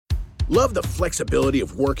Love the flexibility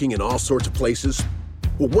of working in all sorts of places?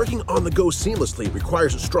 Well, working on the go seamlessly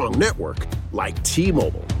requires a strong network like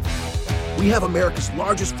T-Mobile. We have America's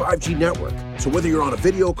largest 5G network, so whether you're on a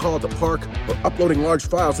video call at the park or uploading large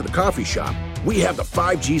files at a coffee shop, we have the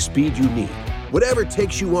 5G speed you need. Whatever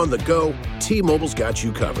takes you on the go, T-Mobile's got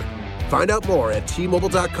you covered. Find out more at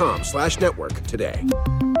T-Mobile.com/network today.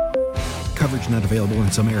 Coverage not available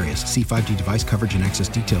in some areas. See 5G device coverage and access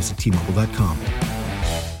details at T-Mobile.com.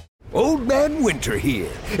 Old Man Winter here.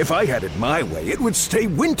 If I had it my way, it would stay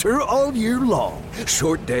winter all year long.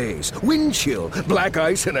 Short days, wind chill, black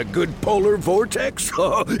ice, and a good polar vortex.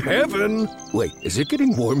 Oh, heaven. Wait, is it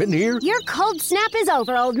getting warm in here? Your cold snap is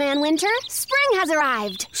over, Old Man Winter. Spring has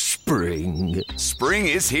arrived. Spring. Spring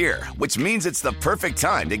is here, which means it's the perfect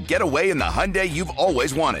time to get away in the Hyundai you've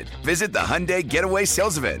always wanted. Visit the Hyundai Getaway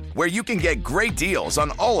Sales Event, where you can get great deals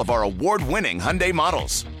on all of our award-winning Hyundai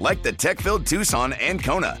models, like the tech-filled Tucson and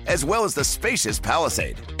Kona, as well as the spacious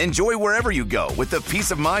Palisade. Enjoy wherever you go with the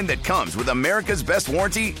peace of mind that comes with America's best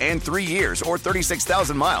warranty and 3 years or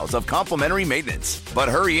 36,000 miles of complimentary maintenance. But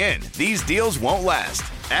hurry in, these deals won't last.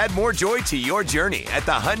 Add more joy to your journey at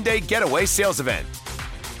the Hyundai Getaway Sales Event.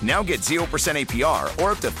 Now get 0% APR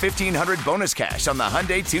or up to $1,500 bonus cash on the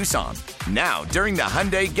Hyundai Tucson. Now, during the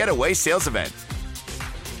Hyundai Getaway Sales Event.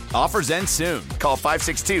 Offers end soon. Call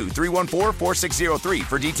 562-314-4603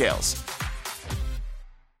 for details.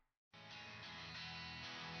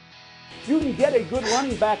 You can get a good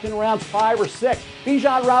running back in rounds 5 or 6.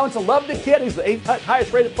 Bijan Robinson, love the kid. He's the 8th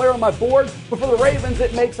highest rated player on my board. But for the Ravens,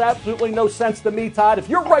 it makes absolutely no sense to me, Todd. If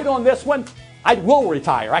you're right on this one, I will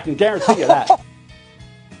retire. I can guarantee you that.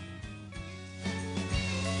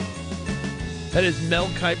 That is Mel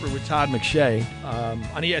Kiper with Todd McShay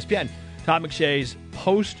on ESPN. Todd McShay's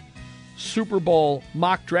post-Super Bowl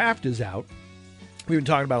mock draft is out. We've been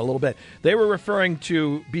talking about it a little bit. They were referring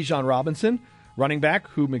to Bijan Robinson, running back,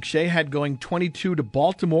 who McShay had going 22 to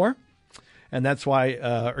Baltimore. And that's why,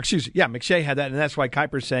 McShay had that, and that's why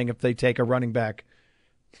Kiper's saying if they take a running back,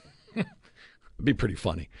 it'd be pretty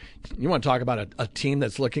funny. You want to talk about a team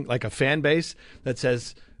that's looking like a fan base that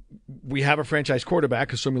says, we have a franchise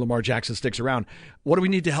quarterback, assuming Lamar Jackson sticks around. What do we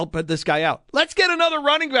need to help this guy out? Let's get another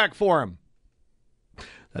running back for him.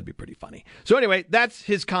 That'd be pretty funny. So anyway, that's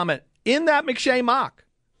his comment in that McShay mock.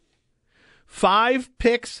 5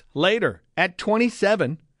 picks later at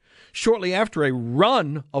 27, shortly after a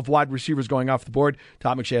run of wide receivers going off the board,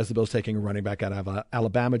 Todd McShay has the Bills taking a running back out of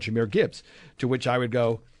Alabama, Jahmyr Gibbs, to which I would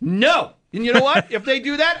go, no. And you know what? If they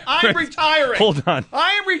do that, I'm retiring. Hold on.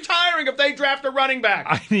 I am retiring if they draft a running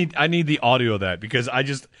back. I need the audio of that because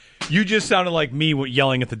you just sounded like me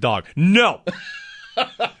yelling at the dog. No.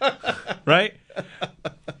 Right?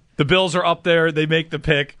 The Bills are up there. They make the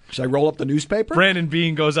pick. Should I roll up the newspaper? Brandon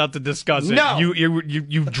Beane goes out to discuss it. No.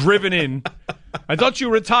 You've driven in. I thought you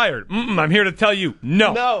retired. I'm here to tell you,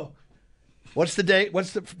 no. No. What's the date?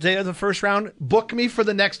 What's the day of the first round? Book me for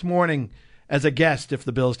the next morning as a guest if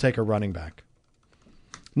the Bills take a running back.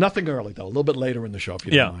 Nothing early, though. A little bit later in the show, if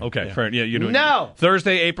you don't mind. Okay. Yeah. Fair. Yeah, you're doing No.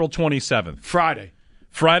 Thursday, April 27th. Friday,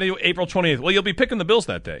 April 28th. Well, you'll be picking the Bills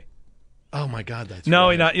that day. Oh, my God, that's No,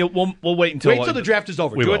 right. not. We'll wait until... Wait till the draft is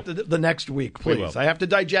over. We Do will. it the next week, We please. will. I have to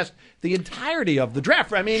digest the entirety of the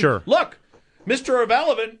draft. I mean, Sure. Look, Mr.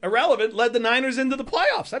 Irrelevant led the Niners into the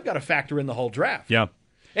playoffs. I've got to factor in the whole draft. Yeah.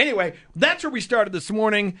 Anyway, that's where we started this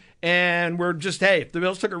morning, and we're just, if the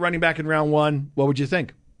Bills took a running back in round 1, what would you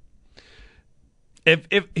think? If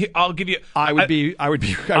I'll give you... I would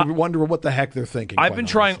wonder what the heck they're thinking. I've been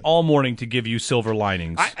trying all morning to give you silver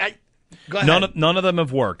linings. Go ahead. None of them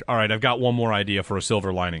have worked. All right, I've got one more idea for a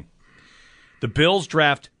silver lining. The Bills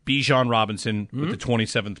draft Bijan Robinson with the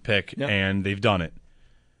 27th pick, and they've done it.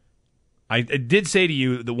 I did say to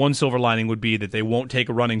you that one silver lining would be that they won't take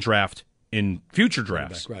a running draft in future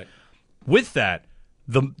drafts. Right. With that,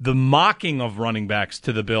 the mocking of running backs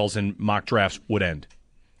to the Bills in mock drafts would end.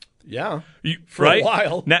 Yeah. For a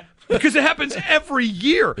while. Now, because it happens every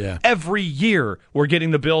year. Yeah. Every year we're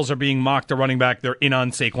getting the Bills are being mocked to running back. They're in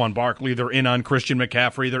on Saquon Barkley. They're in on Christian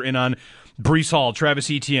McCaffrey. They're in on Breece Hall, Travis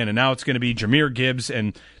Etienne. And now it's going to be Jahmyr Gibbs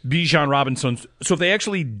and Bijan Robinson. So if they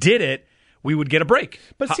actually did it, we would get a break.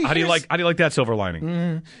 But see, how do you like that silver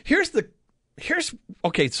lining?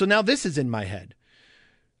 Okay, so now this is in my head.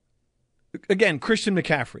 Again, Christian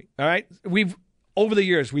McCaffrey, all right? Over the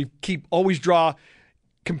years, we always draw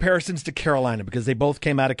comparisons to Carolina because they both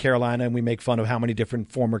came out of Carolina, and we make fun of how many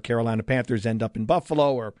different former Carolina Panthers end up in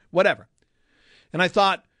Buffalo or whatever. And I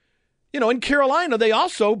thought, in Carolina, they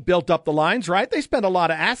also built up the lines, right? They spent a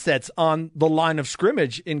lot of assets on the line of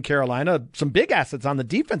scrimmage in Carolina, some big assets on the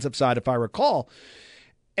defensive side, if I recall.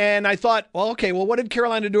 And I thought, well, okay, what did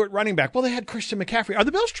Carolina do at running back? Well, they had Christian McCaffrey. Are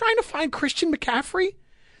the Bills trying to find Christian McCaffrey?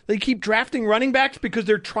 They keep drafting running backs because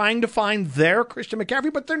they're trying to find their Christian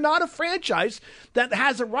McCaffrey, but they're not a franchise that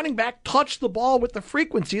has a running back touch the ball with the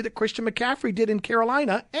frequency that Christian McCaffrey did in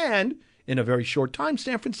Carolina and in a very short time,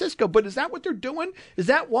 San Francisco. But is that what they're doing? Is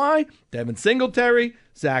that why Devin Singletary,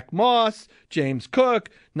 Zach Moss, James Cook,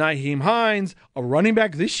 Nyheim Hines, a running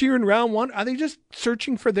back this year in round 1, are they just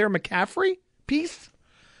searching for their McCaffrey piece?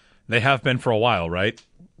 They have been for a while, right?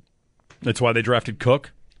 That's why they drafted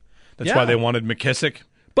Cook. That's why they wanted McKissick.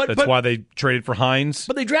 That's why they traded for Hines.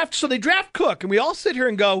 But they draft Cook, and we all sit here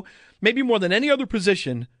and go, maybe more than any other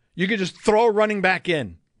position, you could just throw a running back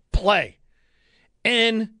in, play.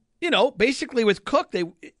 And, basically with Cook,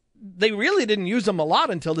 they really didn't use him a lot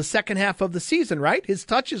until the second half of the season, right? His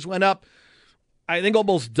touches went up, I think,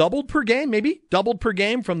 almost doubled per game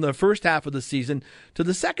from the first half of the season to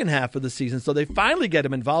the second half of the season. So they finally get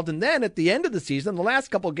him involved. And then at the end of the season, the last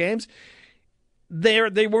couple of games,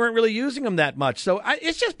 they weren't really using him that much. So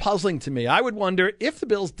it's just puzzling to me. I would wonder if the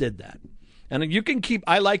Bills did that. And you can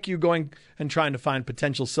I like you going and trying to find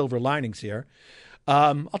potential silver linings here.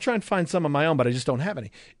 I'll try and find some of my own, but I just don't have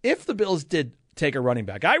any. If the Bills did take a running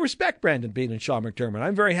back, I respect Brandon Beane and Sean McDermott.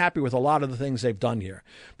 I'm very happy with a lot of the things they've done here.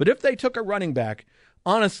 But if they took a running back,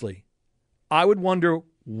 honestly, I would wonder,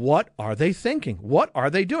 what are they thinking? What are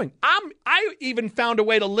they doing? I even found a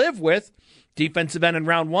way to live with defensive end in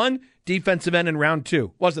round 1, defensive end in round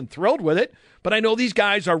 2. Wasn't thrilled with it, but I know these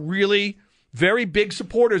guys are really very big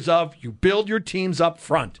supporters of you build your teams up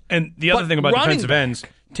front. And the other thing about defensive ends,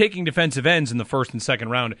 taking defensive ends in the first and second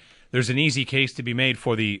round, there's an easy case to be made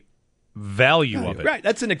for the value of it. Right,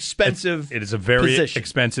 that's an expensive It is a very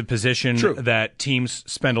expensive position that teams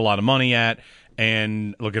spend a lot of money at.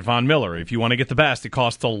 And look at Von Miller. If you want to get the best, it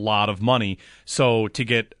costs a lot of money. So to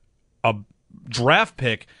get a draft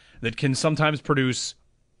pick that can sometimes produce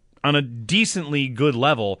on a decently good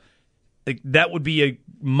level, that would be a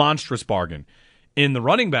monstrous bargain. In the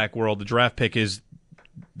running back world, the draft pick is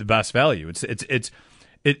the best value.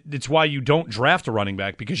 It's why you don't draft a running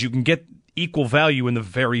back, because you can get equal value in the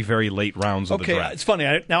very, very late rounds of the draft. Okay, it's funny.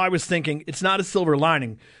 I was thinking it's not a silver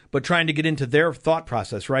lining, but trying to get into their thought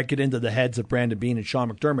process, right? Get into the heads of Brandon Beane and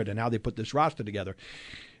Sean McDermott and how they put this roster together.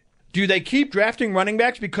 Do they keep drafting running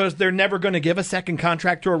backs because they're never going to give a second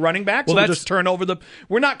contract to a running back? So they'll just turn over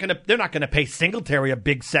they're not going to pay Singletary a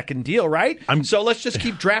big second deal, right? So let's just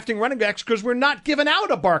keep drafting running backs because we're not giving out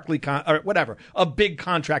a Barkley or whatever, a big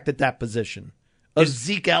contract at that position, a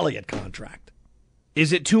Zeke Elliott contract.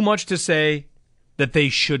 Is it too much to say that they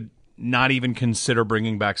should not even consider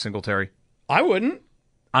bringing back Singletary? I wouldn't.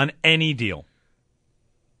 On any deal.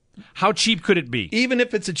 How cheap could it be? Even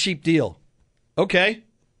if it's a cheap deal. Okay.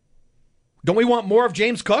 Don't we want more of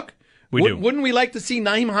James Cook? We do. Wouldn't we like to see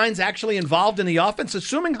Nyheim Hines actually involved in the offense?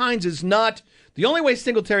 Assuming Hines is not, the only way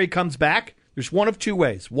Singletary comes back, there's one of two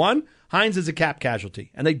ways. One, Hines is a cap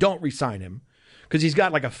casualty, and they don't re-sign him because he's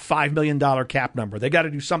got like a $5 million cap number. They got to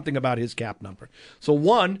do something about his cap number. So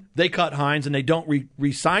one, they cut Hines and they don't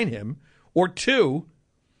re-sign him. Or two,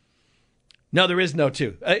 no, there is no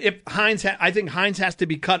two. I think Hines has to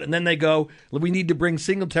be cut, and then they go, we need to bring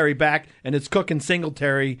Singletary back, and it's Cook and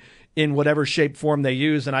Singletary in whatever shape form they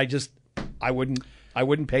use, and I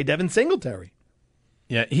wouldn't pay Devin Singletary.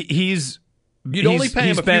 Yeah, you'd only pay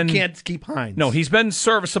him if you can't keep Hines. No, he's been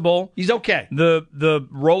serviceable. He's okay. The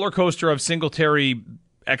roller coaster of Singletary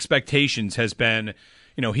expectations has been,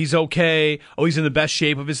 he's okay. Oh, he's in the best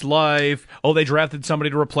shape of his life. Oh, they drafted somebody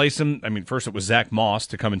to replace him. I mean, first it was Zach Moss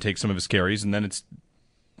to come and take some of his carries, and then it's,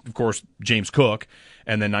 of course, James Cook,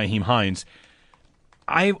 and then Nyheim Hines.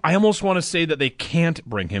 I almost want to say that they can't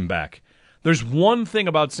bring him back. There's one thing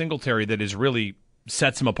about Singletary that is really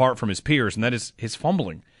sets him apart from his peers, and that is his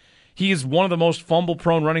fumbling. He is one of the most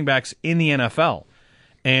fumble-prone running backs in the NFL.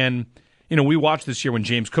 And, we watched this year when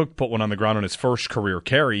James Cook put one on the ground on his first career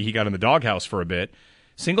carry. He got in the doghouse for a bit.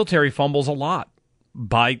 Singletary fumbles a lot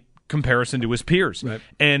by comparison to his peers. Right.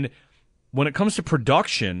 And when it comes to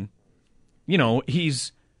production,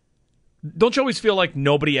 don't you always feel like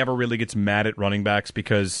nobody ever really gets mad at running backs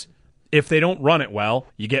because if they don't run it well,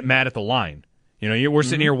 you get mad at the line. We're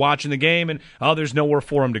sitting here watching the game and, there's nowhere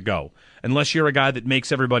for him to go. Unless you're a guy that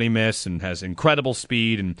makes everybody miss and has incredible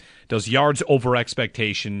speed and does yards over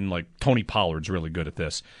expectation, like Tony Pollard's really good at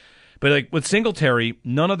this. But like with Singletary,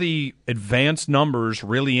 none of the advanced numbers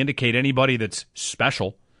really indicate anybody that's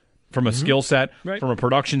special from a skill set, from a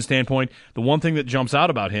production standpoint. The one thing that jumps out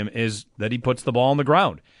about him is that he puts the ball on the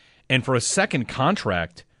ground. And for a second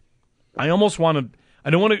contract, I almost want I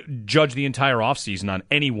don't want to judge the entire offseason on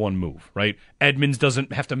any one move, right? Edmonds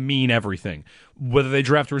doesn't have to mean everything. Whether they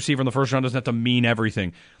draft a receiver in the first round doesn't have to mean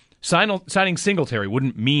everything. Signing Singletary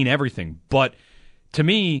wouldn't mean everything. But to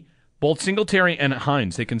me, both Singletary and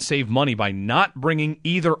Hines, they can save money by not bringing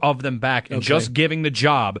either of them back and just giving the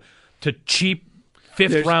job to cheap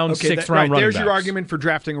sixth round running backs. There's your argument for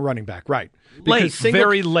drafting a running back, right?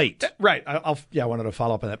 Very late. Right. I wanted to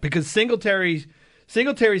follow up on that because Singletary's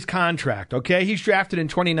contract, okay, he's drafted in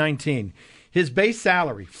 2019. His base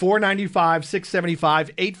salary, $495,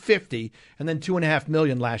 $675, $850, and then $2.5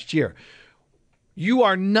 million last year. You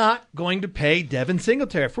are not going to pay Devin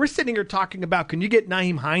Singletary. If we're sitting here talking about, can you get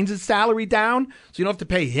Nyheim Hines' salary down so you don't have to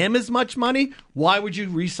pay him as much money? Why would you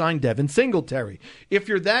re-sign Devin Singletary? If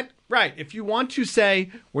you're that right, if you want to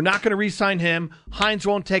say we're not going to re-sign him, Hines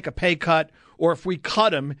won't take a pay cut, or if we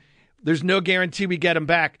cut him, there's no guarantee we get him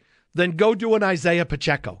back, then go do an Isaiah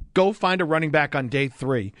Pacheco. Go find a running back on day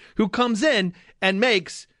 3 who comes in and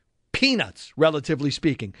makes peanuts, relatively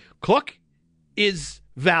speaking. Cook is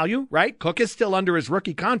value, right? Cook is still under his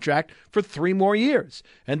rookie contract for 3 more years.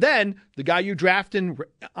 And then the guy you draft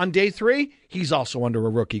on day 3, he's also under a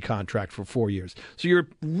rookie contract for 4 years. So you're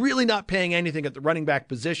really not paying anything at the running back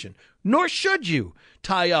position, nor should you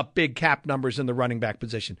tie up big cap numbers in the running back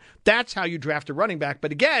position. That's how you draft a running back.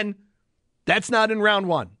 But again, that's not in round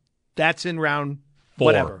 1. That's in round 4.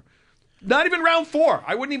 Whatever. Not even round 4.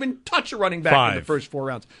 I wouldn't even touch a running back 5. in the first 4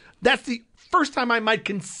 rounds. That's the first time I might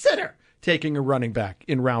consider taking a running back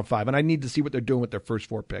in round 5, and I need to see what they're doing with their first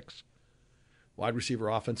 4 picks. Wide receiver,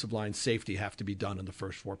 offensive line, safety have to be done in the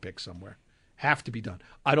first 4 picks somewhere. Have to be done.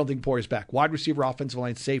 I don't think Poyer's back. Wide receiver, offensive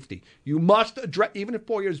line, safety. You must address, even if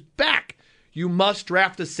Poyer's back, you must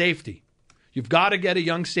draft a safety. You've got to get a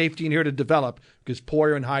young safety in here to develop because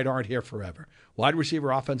Poyer and Hyde aren't here forever. Wide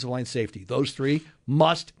receiver, offensive line, safety. Those 3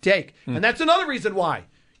 must take. And that's another reason why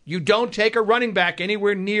you don't take a running back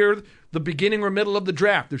anywhere near the beginning or middle of the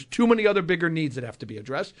draft. There's too many other bigger needs that have to be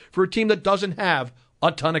addressed for a team that doesn't have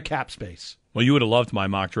a ton of cap space. Well, you would have loved my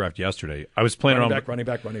mock draft yesterday. I was playing around. Running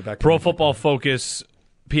back. Pro Football Focus,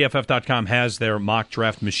 PFF.com has their mock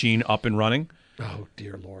draft machine up and running. Oh,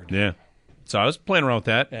 dear Lord. Yeah. So I was playing around with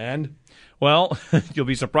that. And? Well, you'll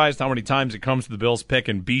be surprised how many times it comes to the Bills' pick,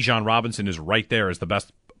 and Bijan Robinson is right there as the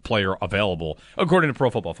best player available, according to Pro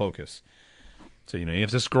Football Focus. So, you have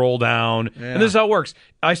to scroll down. Yeah. And this is how it works.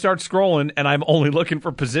 I start scrolling, and I'm only looking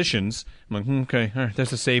for positions. I'm like, okay, all right,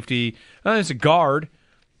 there's a safety. There's a guard.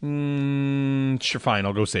 Sure, fine,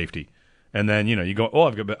 I'll go safety. And then, you go,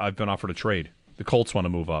 I've been offered a trade. The Colts want to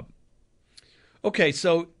move up. Okay,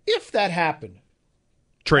 so if that happened.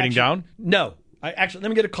 Trading down? No. Let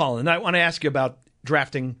me get a call, and I want to ask you about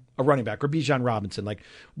drafting a running back or Bijan Robinson. Like,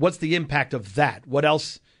 what's the impact of that? What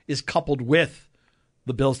else is coupled with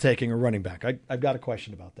the Bills taking a running back? I've got a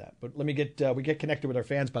question about that. But let me we get connected with our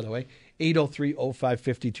fans, by the way.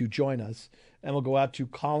 803-0552, join us. And we'll go out to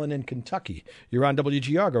Colin in Kentucky. You're on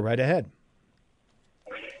WGR. Go right ahead.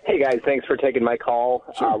 Hey, guys. Thanks for taking my call.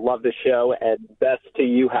 Sure. Love the show. And best to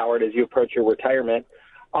you, Howard, as you approach your retirement.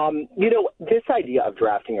 This idea of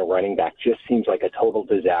drafting a running back just seems like a total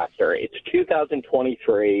disaster. It's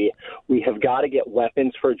 2023. We have got to get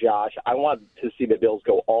weapons for Josh. I want to see the Bills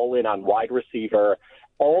go all in on wide receiver.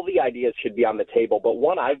 All the ideas should be on the table, but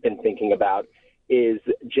one I've been thinking about is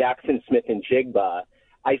Jackson Smith-Njigba.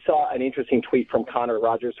 I saw an interesting tweet from Connor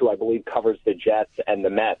Rogers, who I believe covers the Jets and the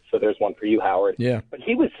Mets, so there's one for you, Howard. Yeah. But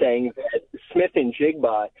he was saying that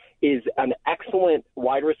Smith-Njigba is an excellent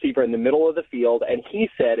wide receiver in the middle of the field, and he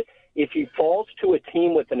said if he falls to a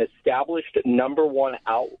team with an established number 1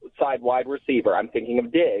 outside wide receiver, I'm thinking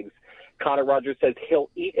of Diggs, Connor Rogers says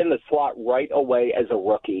he'll eat in the slot right away as a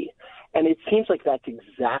rookie. And it seems like that's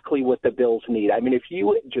exactly what the Bills need. I mean, if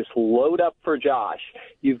you just load up for Josh,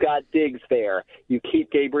 you've got Diggs there, you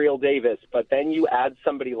keep Gabriel Davis, but then you add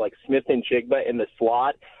somebody like Smith-Njigba in the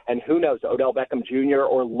slot, and who knows, Odell Beckham Jr.,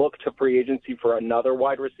 or look to free agency for another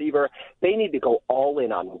wide receiver. They need to go all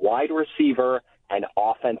in on wide receiver and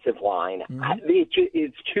offensive line. Mm-hmm.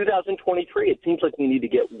 It's 2023. It seems like we need to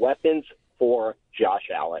get weapons for Josh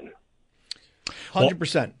Allen.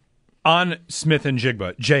 100%. On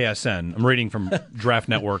Smith-Njigba, JSN, I'm reading from Draft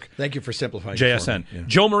Network. Thank you for simplifying. JSN. Yeah.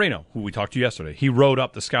 Joe Marino, who we talked to yesterday, he wrote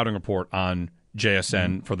up the scouting report on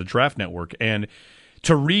JSN for the Draft Network. And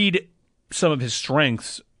to read some of his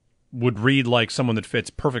strengths would read like someone that fits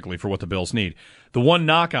perfectly for what the Bills need. The one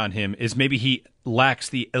knock on him is maybe he lacks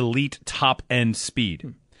the elite top-end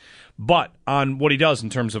speed. But on what he does in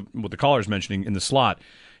terms of what the caller's mentioning in the slot,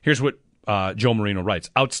 here's what Joe Marino writes,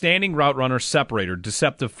 outstanding route runner, separator,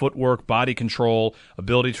 deceptive footwork, body control,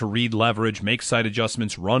 ability to read leverage, make side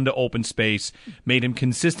adjustments, run to open space, made him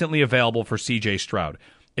consistently available for C.J. Stroud.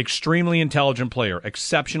 Extremely intelligent player,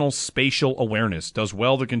 exceptional spatial awareness, does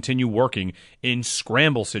well to continue working in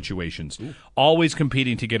scramble situations, always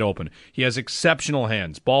competing to get open. He has exceptional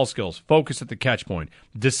hands, ball skills, focus at the catch point,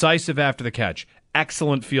 decisive after the catch,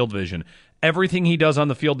 excellent field vision. Everything he does on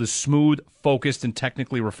the field is smooth, focused, and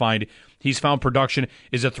technically refined. He's found production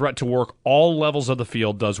is a threat to work all levels of the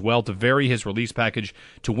field, does well to vary his release package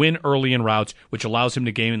to win early in routes, which allows him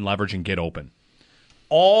to gain leverage and get open.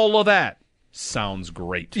 All of that sounds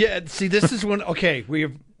great. Yeah, see, this is when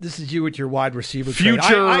this is you with your wide receiver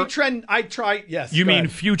future. Yes, you mean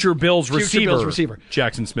ahead. future Bills Future receiver,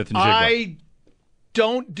 Jackson Smith and Jigba. I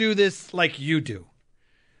don't do this like you do.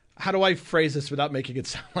 How do I phrase this without making it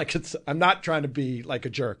sound like I'm not trying to be like a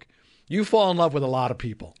jerk. You fall in love with a lot of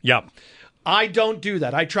people. Yep. I don't do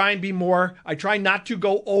that. I try not to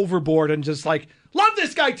go overboard and just like, love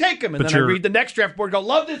this guy, take him. And then I read the next draft board and go,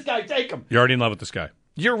 love this guy, take him. You're already in love with this guy.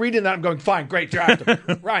 You're reading that, I'm going, fine, great, draft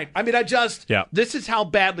him. Right. I mean, this is how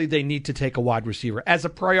badly they need to take a wide receiver as a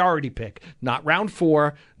priority pick. Not round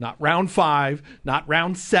 4, not round 5, not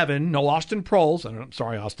round 7, no Austin Proles. I'm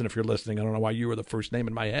sorry, Austin, if you're listening. I don't know why you were the first name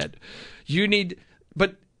in my head.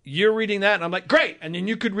 But you're reading that, and I'm like, great. And then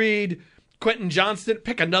you could read Quentin Johnston,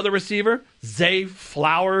 pick another receiver, Zay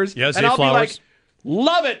Flowers. Yeah, Zay and I'll Flowers. be like,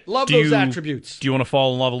 love it. Love those attributes. Do you want to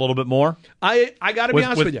fall in love a little bit more? I got to be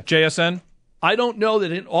honest with you. JSN? I don't know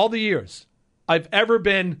that in all the years I've ever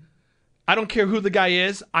been, I don't care who the guy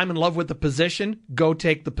is, I'm in love with the position, go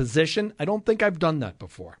take the position. I don't think I've done that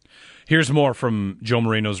before. Here's more from Joe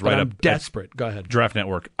Marino's write-up. I'm desperate. Go ahead. Draft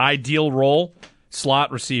Network. Ideal role,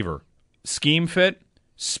 slot receiver. Scheme fit,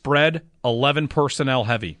 spread, 11 personnel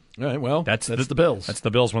heavy. All right, well, that's the Bills. That's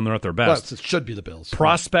the Bills when they're at their best. Well, it should be the Bills.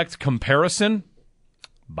 Prospect comparison,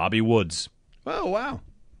 Bobby Woods. Oh, wow.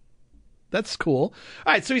 That's cool.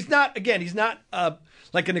 All right, so he's not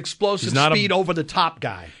like an explosive speed over-the-top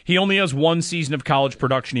guy. He only has one season of college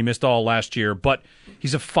production. He missed all last year, but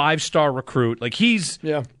he's a 5-star recruit. Like, he's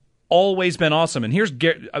always been awesome. And here's,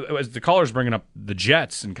 as the caller's bringing up the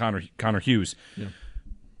Jets and Connor Hughes,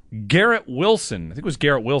 Garrett Wilson, I think it was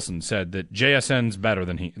Garrett Wilson, said that JSN's better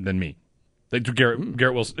than me. Garrett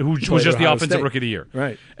Wilson, who was just the offensive rookie of the year.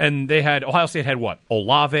 Right. And Ohio State had what?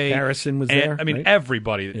 Olave. Harrison was there. I mean, right?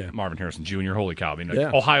 Everybody. Yeah. Marvin Harrison Jr., holy cow. I mean,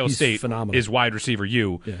 Yeah. Ohio He's State phenomenal. is wide receiver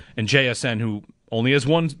U. Yeah. And JSN, who only has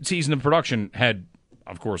one season of production, had,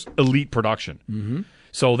 of course, elite production. Mm-hmm.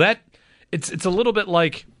 So it's a little bit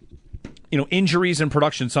like, injuries and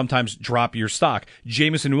production sometimes drop your stock.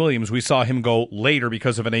 Jameson Williams, we saw him go later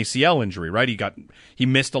because of an ACL injury, right? He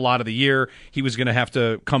missed a lot of the year. He was going to have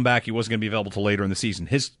to come back. He wasn't going to be available till later in the season.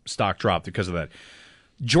 His stock dropped because of that.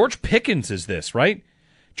 George Pickens is this, right?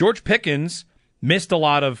 George Pickens missed a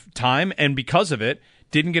lot of time, and because of it,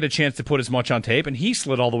 didn't get a chance to put as much on tape, and he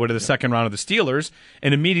slid all the way to the second round of the Steelers,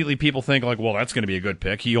 and immediately people think, like, well, that's going to be a good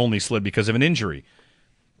pick. He only slid because of an injury.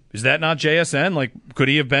 Is that not JSN? Like, could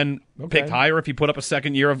he have been picked higher if he put up a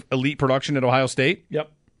second year of elite production at Ohio State?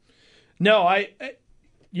 Yep. No,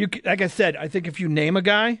 like I said, I think if you name a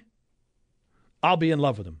guy, I'll be in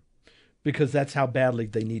love with him because that's how badly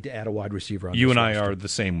they need to add a wide receiver on. You and roster. I are the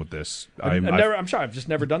same with this. I'm sorry, I've just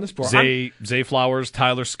never done this before. Zay Flowers,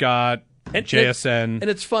 Tyler Scott, and JSN. And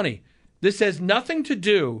it's funny. This has nothing to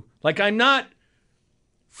do, like I'm not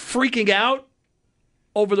freaking out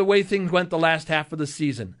over the way things went the last half of the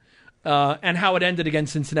season. And how it ended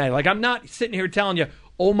against Cincinnati. Like, I'm not sitting here telling you,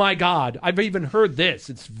 oh, my God. I've even heard this.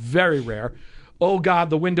 It's very rare. Oh, God,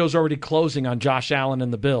 the window's already closing on Josh Allen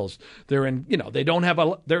and the Bills. They're in, they don't have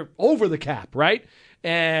they're over the cap, right?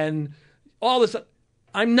 And all this.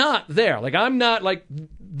 I'm not there. Like, I'm not like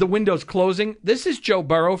the window's closing. This is Joe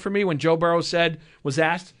Burrow for me when Joe Burrow was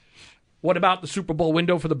asked, what about the Super Bowl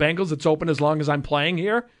window for the Bengals? It's open as long as I'm playing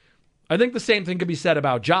here. I think the same thing could be said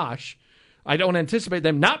about Josh. I don't anticipate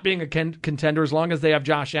them not being a contender as long as they have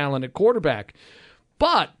Josh Allen at quarterback.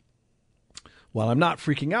 But while I'm not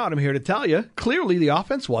freaking out, I'm here to tell you, clearly the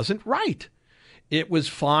offense wasn't right. It was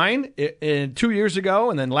fine 2 years ago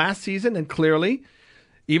and then last season, and clearly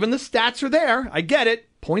even the stats are there. I get it.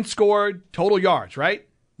 Points scored, total yards, right?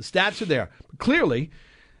 The stats are there. But clearly,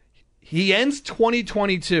 he ends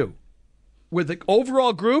 2022 with the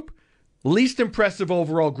overall group, least impressive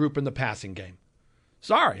overall group in the passing game.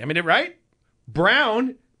 Sorry. I mean, right?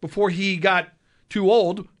 Brown, before he got too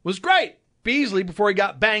old, was great. Beasley, before he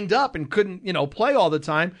got banged up and couldn't, play all the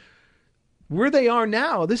time. Where they are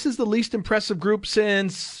now, this is the least impressive group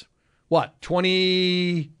since,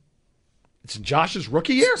 2012? It's Josh's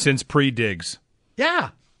rookie year? Since pre-Diggs. Yeah.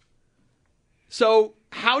 So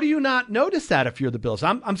how do you not notice that if you're the Bills?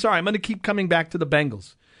 I'm sorry. I'm going to keep coming back to the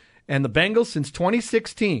Bengals. And the Bengals, since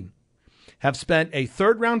 2016, have spent a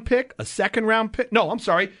third-round pick, a second-round pick. No, I'm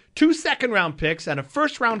sorry. 2 second-round picks and a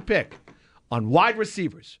first-round pick on wide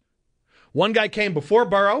receivers. One guy came before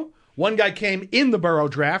Burrow. One guy came in the Burrow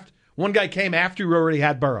draft. One guy came after you already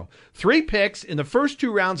had Burrow. 3 picks in the first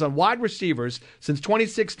 2 rounds on wide receivers since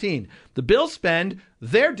 2016. The Bills spend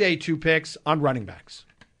their day 2 picks on running backs.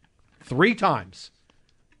 3 times.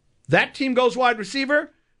 That team goes wide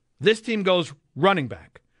receiver. This team goes running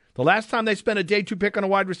back. The last time they spent a day 2 pick on a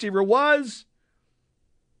wide receiver was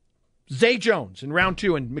Zay Jones in round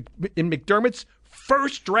 2 in McDermott's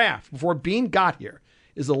first draft before Bean got here.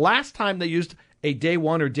 Is the last time they used a day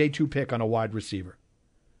 1 or day 2 pick on a wide receiver.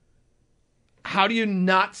 How do you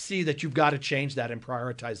not see that you've got to change that and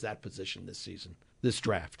prioritize that position this season, this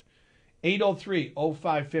draft?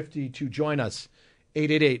 803-0550 to join us.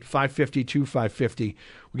 888-550-2550.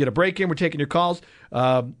 We get a break in. We're taking your calls.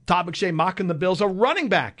 Todd McShay mocking the Bills, a running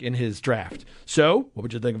back in his draft. So what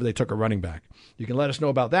would you think if they took a running back? You can let us know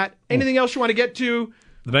about that. Anything else you want to get to?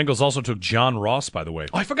 The Bengals also took John Ross, by the way.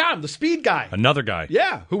 Oh, I forgot him, the speed guy. Another guy.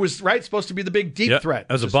 Yeah, who was supposed to be the big deep threat.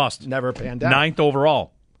 That was a bust. Never panned out. 9th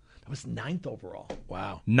overall. That was 9th overall.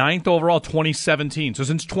 Wow. 9th overall, 2017. So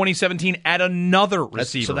since 2017, add another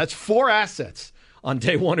receiver. So that's 4 assets on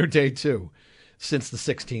day 1 or day 2 since the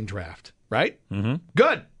 16 draft, right? Mm-hmm.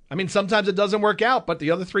 Good. I mean, sometimes it doesn't work out, but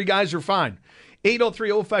the other 3 guys are fine.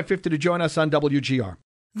 803-0550 to join us on WGR.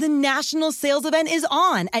 The national sales event is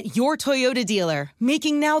on at your Toyota dealer,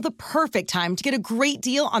 making now the perfect time to get a great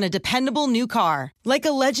deal on a dependable new car. Like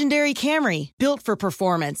a legendary Camry, built for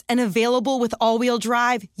performance and available with all-wheel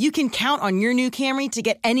drive, you can count on your new Camry to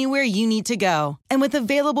get anywhere you need to go. And with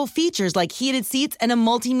available features like heated seats and a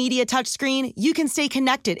multimedia touchscreen, you can stay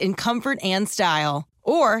connected in comfort and style.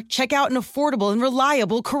 Or check out an affordable and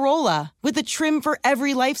reliable Corolla with a trim for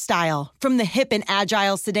every lifestyle. From the hip and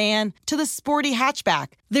agile sedan to the sporty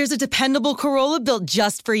hatchback, there's a dependable Corolla built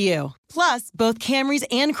just for you. Plus, both Camrys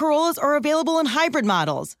and Corollas are available in hybrid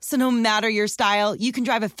models. So no matter your style, you can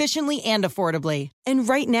drive efficiently and affordably. And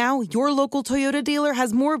right now, your local Toyota dealer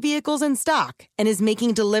has more vehicles in stock and is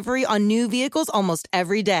making delivery on new vehicles almost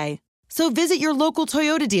every day. So visit your local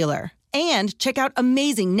Toyota dealer. And check out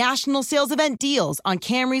amazing national sales event deals on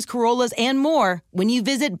Camrys, Corollas, and more when you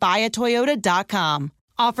visit buyatoyota.com.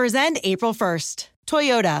 Offers end April 1st.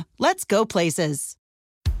 Toyota, let's go places.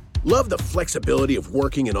 Love the flexibility of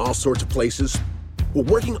working in all sorts of places? Well,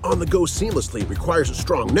 working on the go seamlessly requires a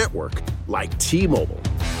strong network like T-Mobile.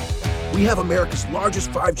 We have America's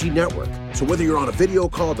largest 5G network, so whether you're on a video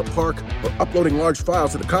call at the park or uploading large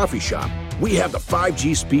files at a coffee shop, we have the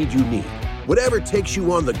 5G speed you need. Whatever takes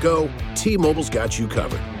you on the go, T-Mobile's got you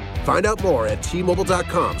covered. Find out more at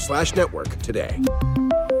T-Mobile.com/network today.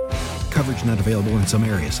 Coverage not available in some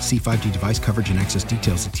areas. See 5G device coverage and access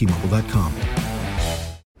details at T-Mobile.com.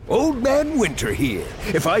 Old Man Winter here.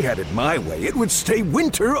 If I had it my way, it would stay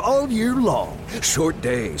winter all year long. Short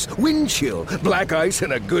days, wind chill, black ice,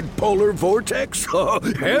 and a good polar vortex. Oh,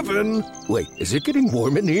 heaven. Wait, is it getting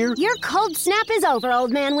warm in here? Your cold snap is over,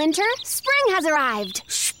 Old Man Winter. Spring has arrived.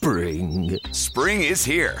 Spring. Spring is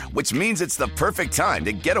here, which means it's the perfect time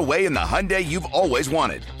to get away in the Hyundai you've always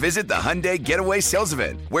wanted. Visit the Hyundai Getaway Sales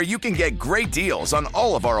Event, where you can get great deals on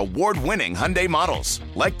all of our award-winning Hyundai models,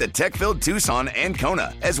 like the tech-filled Tucson and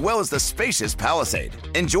Kona, as well as the spacious Palisade.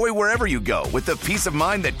 Enjoy wherever you go with the peace of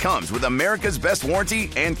mind that comes with America's best warranty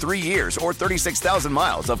and 3 years or 36,000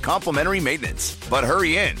 miles of complimentary maintenance. But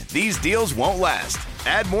hurry in, these deals won't last.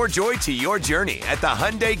 Add more joy to your journey at the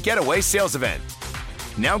Hyundai Getaway Sales Event.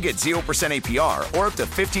 Now get 0% APR or up to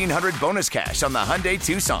 $1,500 bonus cash on the Hyundai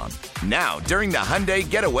Tucson. Now, during the Hyundai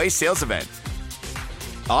Getaway Sales Event.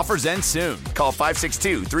 Offers end soon. Call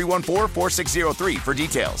 562-314-4603 for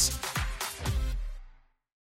details.